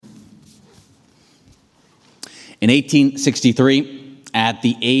In 1863, at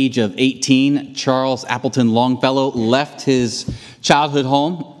the age of 18, Charles Appleton Longfellow left his childhood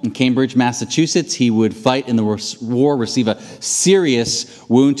home in Cambridge, Massachusetts. He would fight in the war, receive a serious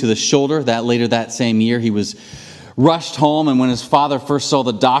wound to the shoulder. Later that same year, he was rushed home, and when his father first saw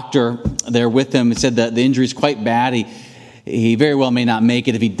the doctor there with him, he said that the injury is quite bad. He very well may not make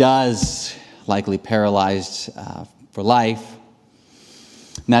it. If he does, likely paralyzed for life.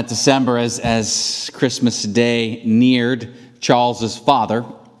 And that December, as Christmas Day neared, Charles's father,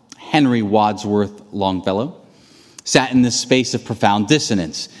 Henry Wadsworth Longfellow, sat in this space of profound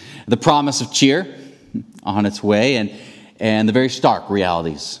dissonance. The promise of cheer on its way, and the very stark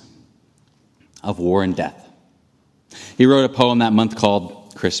realities of war and death. He wrote a poem that month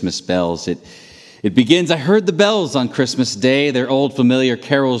called Christmas Bells. It begins, I heard the bells on Christmas Day, their old familiar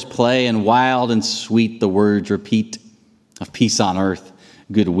carols play, and wild and sweet the words repeat of peace on earth,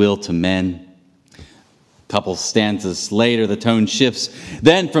 goodwill to men. Couple stanzas later, the tone shifts.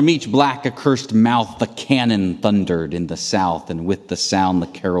 Then from each black accursed mouth, the cannon thundered in the south, and with the sound the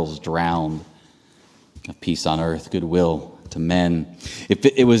carols drowned of peace on earth, goodwill to men.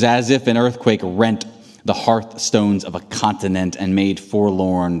 It was as if an earthquake rent the hearthstones of a continent and made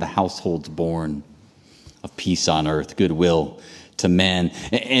forlorn the households born of peace on earth, goodwill to men.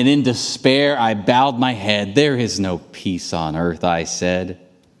 And in despair I bowed my head. There is no peace on earth, I said.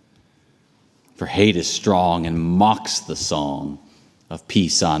 For hate is strong and mocks the song of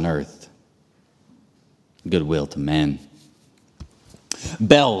peace on earth, goodwill to men.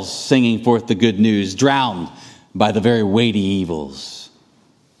 Bells singing forth the good news, drowned by the very weighty evils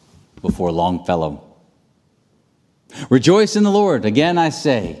before Longfellow. Rejoice in the Lord, again I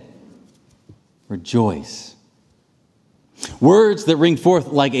say, rejoice. Words that ring forth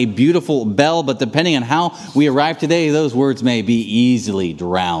like a beautiful bell, but depending on how we arrive today, those words may be easily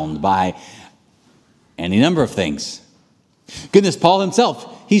drowned by any number of things. Goodness, Paul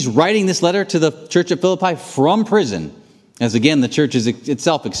himself, he's writing this letter to the church at Philippi from prison, as again, the church is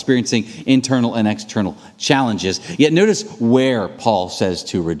itself experiencing internal and external challenges. Yet notice where Paul says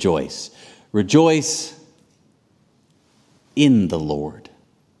to rejoice. Rejoice in the Lord.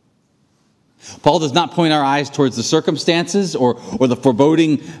 Paul does not point our eyes towards the circumstances or the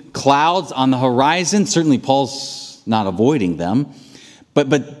foreboding clouds on the horizon. Certainly Paul's not avoiding them.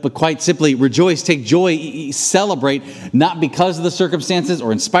 But quite simply, rejoice, take joy, celebrate, not because of the circumstances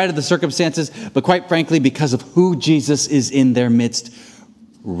or in spite of the circumstances, but quite frankly, because of who Jesus is in their midst,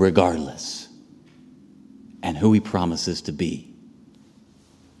 regardless, and who he promises to be,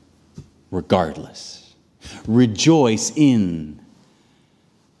 regardless. Rejoice in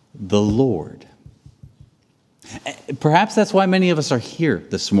the Lord. Perhaps that's why many of us are here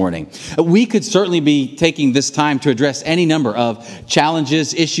this morning. We could certainly be taking this time to address any number of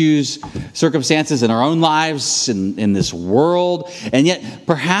challenges, issues, circumstances in our own lives, in this world. And yet,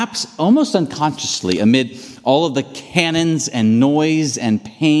 perhaps almost unconsciously, amid all of the cannons and noise and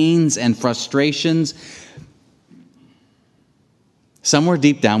pains and frustrations, somewhere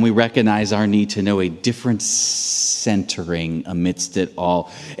deep down we recognize our need to know a different centering amidst it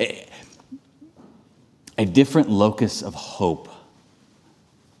all. A different locus of hope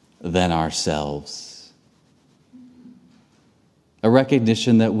than ourselves. A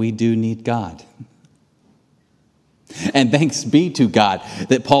recognition that we do need God. And thanks be to God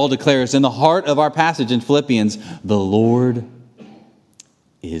that Paul declares in the heart of our passage in Philippians, the Lord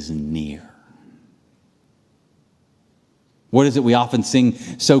is near. What is it we often sing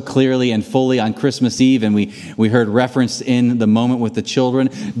so clearly and fully on Christmas Eve, and we heard referenced in the moment with the children?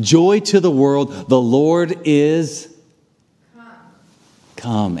 Joy to the world, the Lord is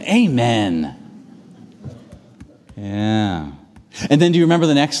come. Amen. Yeah. And then do you remember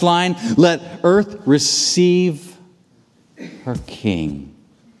the next line? Let earth receive her King.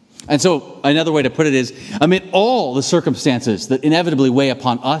 And so another way to put it is, amid all the circumstances that inevitably weigh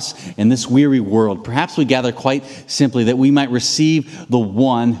upon us in this weary world, perhaps we gather quite simply that we might receive the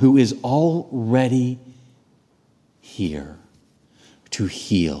one who is already here to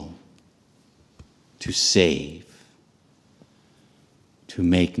heal, to save, to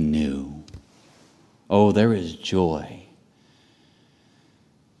make new. Oh, there is joy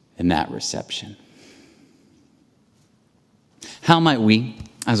in that reception. How might we,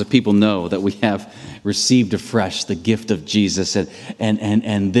 as a people, know that we have received afresh the gift of Jesus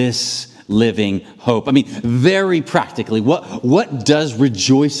and this living hope? I mean, very practically, what does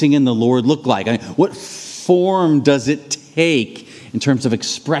rejoicing in the Lord look like? I mean, what form does it take in terms of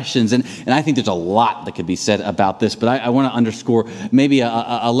expressions? And I think there's a lot that could be said about this, but I want to underscore maybe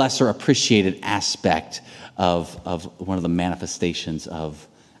a lesser appreciated aspect of one of the manifestations of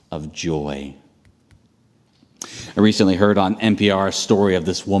joy. I recently heard on NPR a story of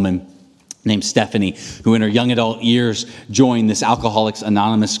this woman named Stephanie, who in her young adult years joined this Alcoholics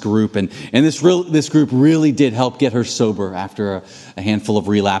Anonymous group. And this group really did help get her sober after a handful of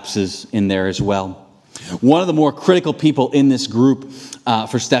relapses in there as well. One of the more critical people in this group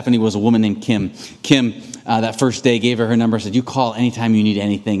for Stephanie was a woman named Kim. Kim, that first day, gave her number, said, "You call anytime you need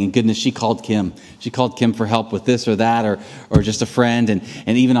anything." And goodness, she called Kim. She called Kim for help with this or that, or just a friend.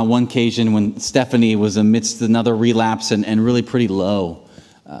 And even on one occasion when Stephanie was amidst another relapse and really pretty low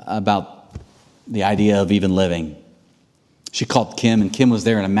about the idea of even living, she called Kim, and Kim was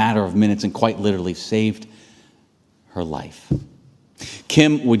there in a matter of minutes and quite literally saved her life.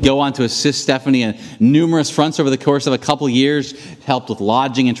 Kim would go on to assist Stephanie on numerous fronts over the course of a couple years, helped with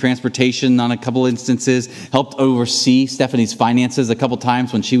lodging and transportation on a couple instances, helped oversee Stephanie's finances a couple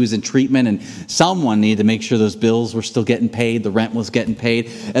times when she was in treatment, and someone needed to make sure those bills were still getting paid, the rent was getting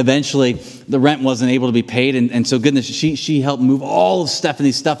paid. Eventually, the rent wasn't able to be paid, and so goodness, she helped move all of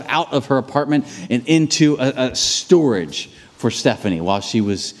Stephanie's stuff out of her apartment and into a storage for Stephanie while she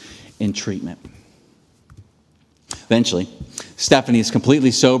was in treatment. Eventually, Stephanie is completely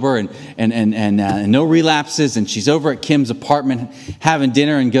sober and no relapses, and she's over at Kim's apartment having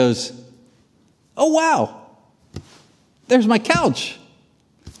dinner and goes, "Oh, wow, there's my couch."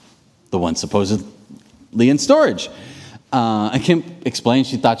 The one supposedly in storage. And Kim explained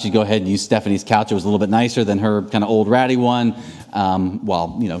she thought she'd go ahead and use Stephanie's couch. It was a little bit nicer than her kind of old ratty one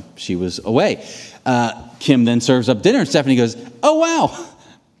while she was away. Kim then serves up dinner, and Stephanie goes, "Oh, wow,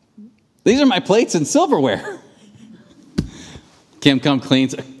 these are my plates and silverware." Kim comes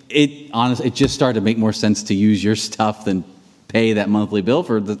cleans. Honestly, it just started to make more sense to use your stuff than pay that monthly bill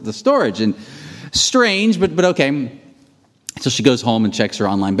for the storage. And strange, but okay. So she goes home and checks her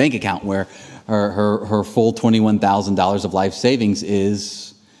online bank account where her full $21,000 of life savings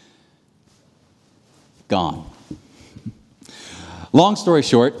is gone. Long story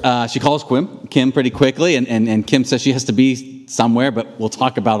short, she calls Kim pretty quickly, and Kim says she has to be somewhere, but we'll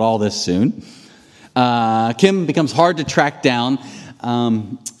talk about all this soon. Kim becomes hard to track down,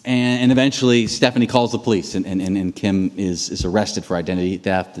 and eventually Stephanie calls the police, and Kim is arrested for identity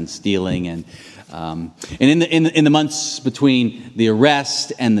theft and stealing, and in the months between the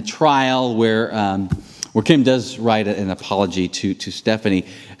arrest and the trial, where Kim does write an apology to Stephanie,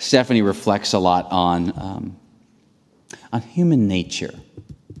 Stephanie reflects a lot on human nature.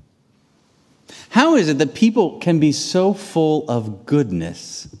 How is it that people can be so full of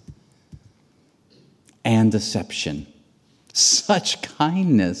goodness and deception, such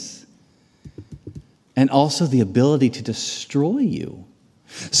kindness, and also the ability to destroy you,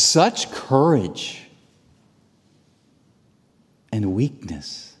 such courage and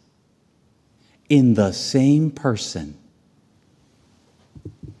weakness in the same person?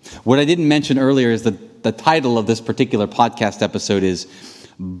 What I didn't mention earlier is that the title of this particular podcast episode is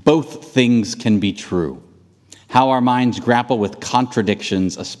 "Both Things Can Be True." How our minds grapple with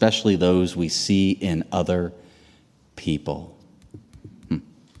contradictions, especially those we see in other people.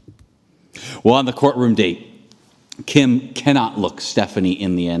 Well, on the courtroom date, Kim cannot look Stephanie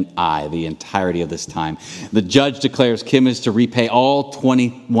in the eye the entirety of this time. The judge declares Kim is to repay all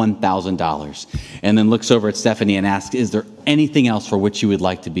 $21,000 and then looks over at Stephanie and asks, "Is there anything else for which you would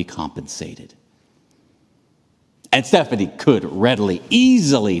like to be compensated?" And Stephanie could readily,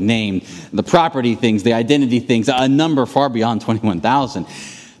 easily name the property things, the identity things, a number far beyond $21,000.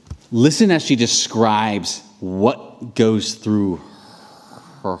 Listen as she describes what goes through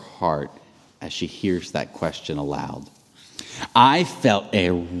her heart as she hears that question aloud. "I felt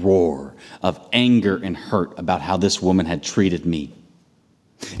a roar of anger and hurt about how this woman had treated me.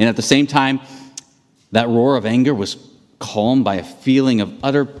 And at the same time, that roar of anger was calmed by a feeling of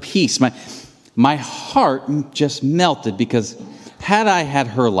utter peace. My heart just melted because had I had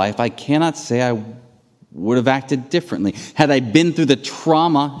her life, I cannot say I would have acted differently. Had I been through the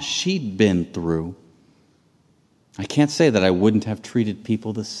trauma she'd been through, I can't say that I wouldn't have treated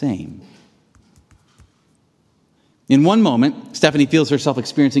people the same." In one moment, Stephanie feels herself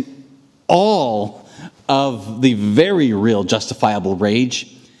experiencing all of the very real justifiable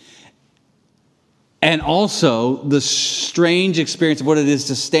rage, and also the strange experience of what it is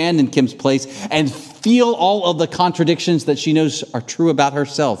to stand in Kim's place and feel all of the contradictions that she knows are true about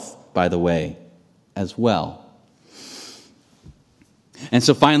herself, by the way, as well. And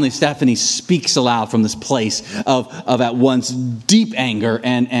so finally, Stephanie speaks aloud from this place of at once deep anger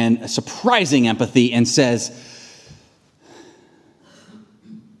and surprising empathy and says,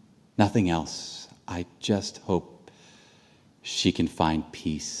 "Nothing else. I just hope she can find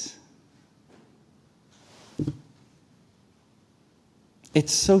peace."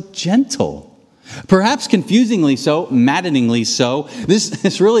 It's so gentle. Perhaps confusingly so, maddeningly so,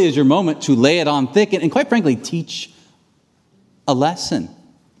 this really is your moment to lay it on thick and quite frankly, teach a lesson.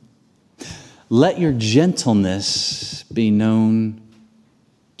 Let your gentleness be known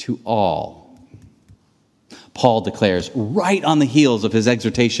to all. Paul declares right on the heels of his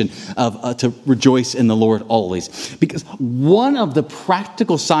exhortation to rejoice in the Lord always. Because one of the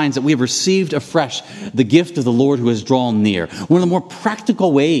practical signs that we have received afresh the gift of the Lord who has drawn near, one of the more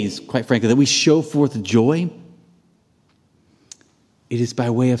practical ways, quite frankly, that we show forth joy, it is by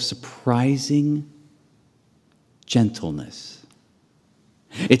way of surprising gentleness.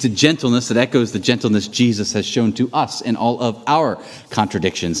 It's a gentleness that echoes the gentleness Jesus has shown to us in all of our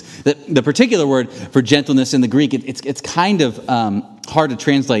contradictions. The particular word for gentleness in the Greek, it's kind of hard to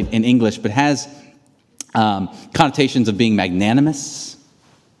translate in English, but has connotations of being magnanimous,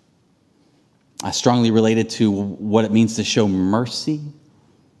 strongly related to what it means to show mercy.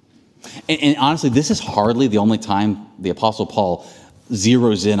 And honestly, this is hardly the only time the Apostle Paul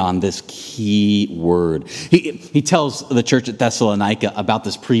zeroes in on this key word. He tells the church at Thessalonica about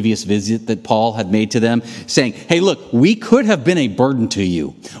this previous visit that Paul had made to them, saying, hey, look, we could have been a burden to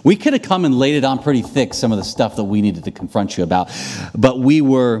you. We could have come and laid it on pretty thick, some of the stuff that we needed to confront you about. But we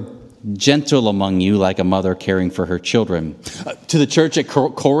were gentle among you like a mother caring for her children. To the church at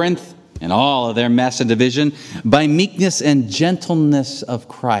Corinth, and all of their mess and division, by meekness and gentleness of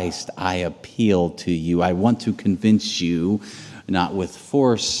Christ, I appeal to you. I want to convince you, not with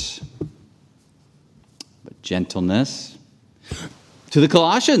force, but gentleness. To the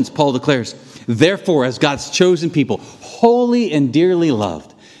Colossians, Paul declares, therefore, as God's chosen people, holy and dearly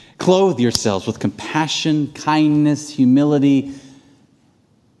loved, clothe yourselves with compassion, kindness, humility.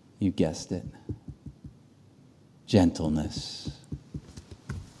 You guessed it. Gentleness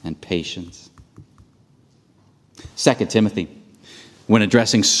and patience. 2 Timothy, when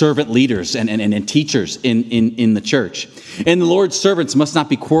addressing servant leaders and teachers in the church. And the Lord's servants must not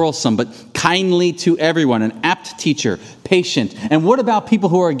be quarrelsome, but kindly to everyone, an apt teacher, patient. And what about people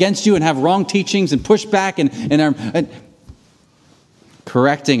who are against you and have wrong teachings and push back and are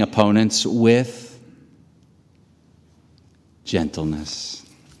correcting opponents with gentleness?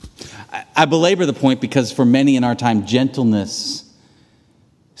 I belabor the point because for many in our time, gentleness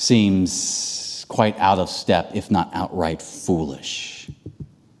seems quite out of step, if not outright foolish.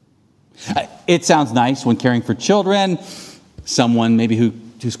 It sounds nice when caring for children, someone maybe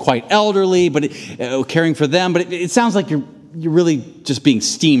who's quite elderly, but caring for them. But it sounds like you're really just being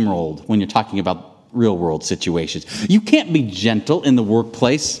steamrolled when you're talking about real world situations. You can't be gentle in the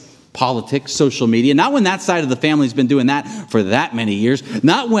workplace, politics, social media. Not when that side of the family's been doing that for that many years.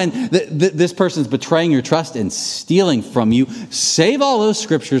 Not when this person's betraying your trust and stealing from you. Save all those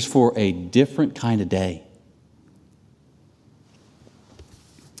scriptures for a different kind of day.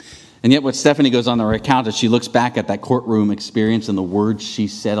 And yet what Stephanie goes on to recount as she looks back at that courtroom experience and the words she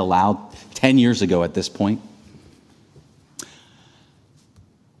said aloud 10 years ago at this point.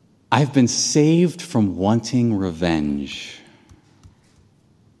 I've been saved from wanting revenge.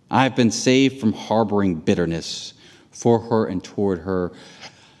 I've been saved from harboring bitterness for her and toward her.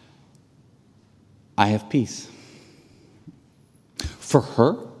 I have peace. For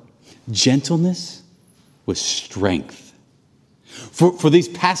her, gentleness was strength. For these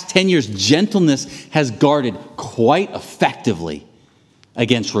past 10 years, gentleness has guarded quite effectively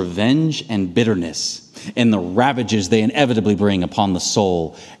against revenge and bitterness and the ravages they inevitably bring upon the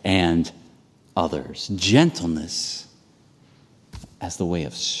soul and others. Gentleness as the way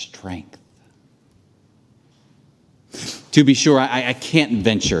of strength. To be sure, I can't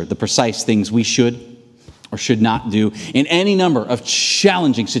venture the precise things we should or should not do in any number of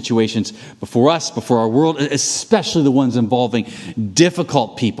challenging situations before us, before our world, especially the ones involving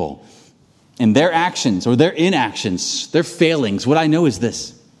difficult people and their actions or their inactions, their failings. What I know is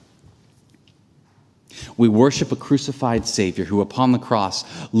this. We worship a crucified Savior who upon the cross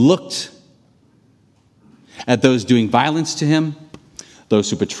looked at those doing violence to him, those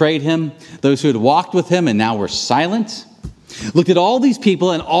who betrayed him, those who had walked with him and now were silent. Looked at all these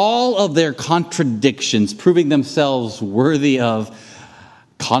people and all of their contradictions, proving themselves worthy of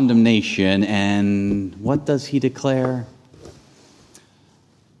condemnation. And what does he declare?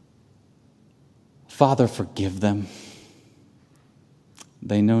 Father, forgive them.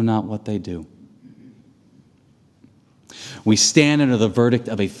 They know not what they do. We stand under the verdict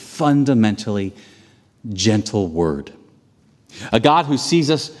of a fundamentally gentle word. A God who sees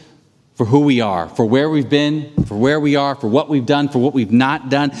us for who we are, for where we've been, for where we are, for what we've done, for what we've not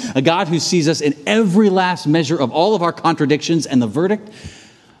done. A God who sees us in every last measure of all of our contradictions. And the verdict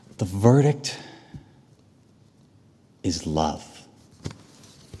is love.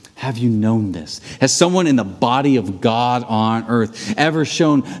 have you known this? Has someone in the body of God on earth ever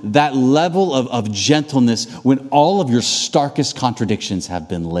shown that level of gentleness when all of your starkest contradictions have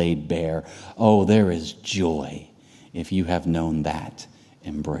been laid bare? Oh, there is joy if you have known that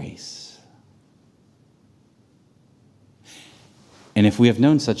embrace. And if we have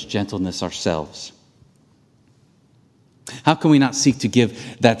known such gentleness ourselves, how can we not seek to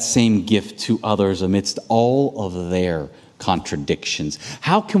give that same gift to others amidst all of their contradictions?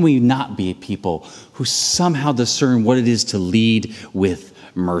 How can we not be a people who somehow discern what it is to lead with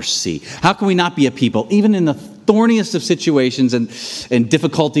mercy? How can we not be a people, even in the thorniest of situations and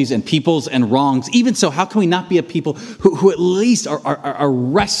difficulties and peoples and wrongs, even so, how can we not be a people who at least are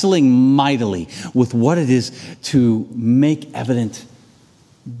wrestling mightily with what it is to make evident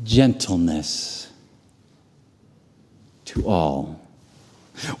gentleness to all?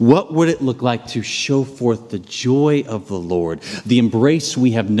 What would it look like to show forth the joy of the Lord, the embrace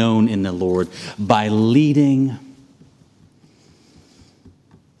we have known in the Lord, by leading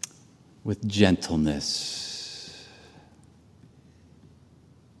with gentleness?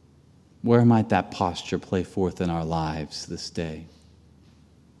 Where might that posture play forth in our lives this day?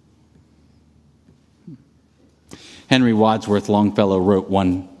 Henry Wadsworth Longfellow wrote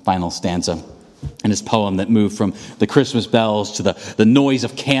one final stanza in his poem that moved from the Christmas bells to the noise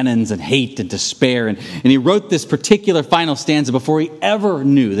of cannons and hate and despair. And he wrote this particular final stanza before he ever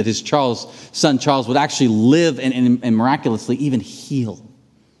knew that his son Charles would actually live and miraculously even heal.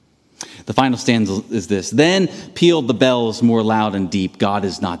 The final stanza is this: "Then pealed the bells more loud and deep. God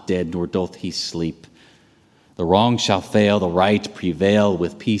is not dead, nor doth he sleep. The wrong shall fail, the right prevail,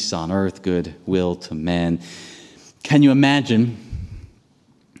 with peace on earth, good will to men." Can you imagine,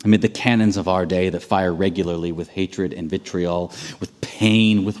 amid the cannons of our day that fire regularly with hatred and vitriol, with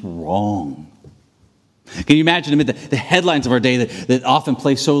pain, with wrong? Can you imagine amid the headlines of our day that often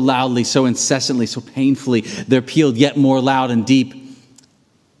play so loudly, so incessantly, so painfully, they're pealed yet more loud and deep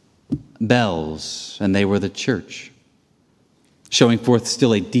bells, and they were the church, showing forth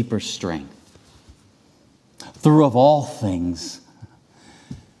still a deeper strength. Through of all things,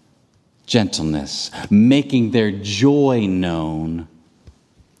 gentleness, making their joy known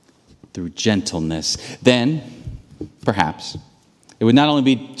through gentleness. Then, perhaps, it would not only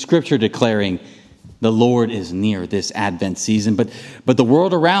be Scripture declaring the Lord is near this Advent season, but the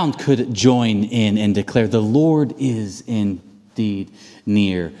world around could join in and declare the Lord is indeed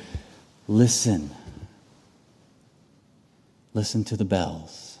near. Listen. Listen to the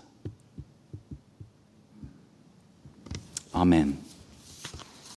bells. Amen.